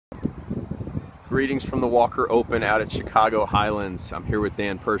Greetings from the Walker Open out at Chicago Highlands. I'm here with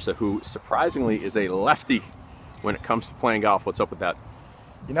Dan Persa, who surprisingly is a lefty when it comes to playing golf. What's up with that?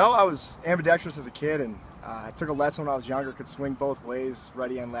 You know, I was ambidextrous as a kid, and I took a lesson when I was younger, could swing both ways,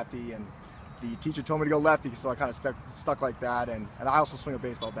 righty and lefty, and the teacher told me to go lefty, so I kind of stuck like that, and I also swing a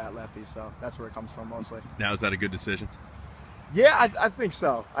baseball bat lefty, so that's where it comes from mostly. Now, is that a good decision? Yeah, I think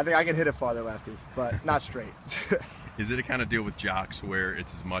so. I think I can hit it farther lefty, but not straight. Is it a kind of deal with jocks where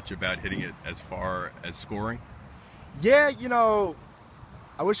it's as much about hitting it as far as scoring? Yeah, you know,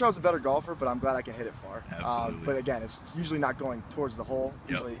 I wish I was a better golfer, but I'm glad I can hit it far. Absolutely. But again, it's usually not going towards the hole.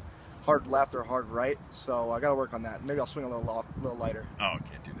 Yep. Usually hard left or hard right, so I got to work on that. Maybe I'll swing a little lighter. Oh,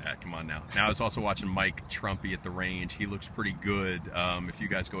 can't do that. Come on now. Now I was also watching Mike Trumpy at the range. He looks pretty good. If you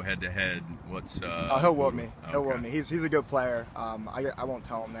guys go head to head, what's? Oh, he'll whoop me. He'll Okay. whoop me. He's a good player. I won't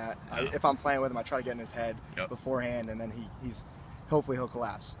tell him that. If I'm playing with him, I try to get in his head beforehand, and then hopefully he'll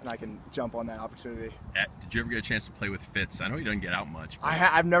collapse, and I can jump on that opportunity. Did you ever get a chance to play with Fitz? I know he doesn't get out much. But...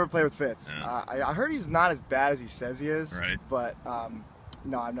 I've never played with Fitz. Yeah. I heard he's not as bad as he says he is. Right. But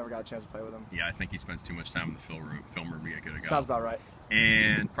no, I've never got a chance to play with him. Yeah, I think he spends too much time in the film room to get good at golf. Sounds about right.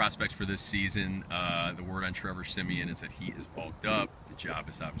 And prospects for this season, the word on Trevor Siemian is that he is bulked up. The job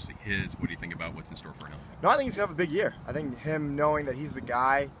is obviously his. What do you think about what's in store for him? No, I think he's going to have a big year. I think him knowing that he's the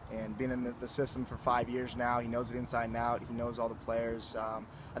guy and being in the system for 5 years now, he knows it inside and out. He knows all the players.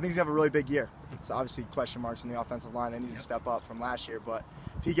 I think he's going to have a really big year. It's obviously question marks in the offensive line. They need to step up from last year. But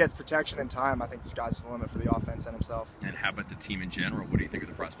if he gets protection and time, I think the sky's the limit for the offense and himself. And how about the team in general? What do you think of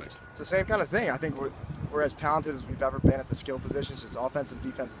the prospects? It's the same kind of thing. I think we're as talented as we've ever been at the skill positions. Just offensive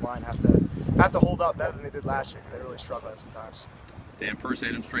and defensive line have to hold up better than they did last year because they really struggle at some times. Dan Persa,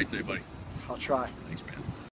 hit him straight today, buddy. I'll try. Thanks, man.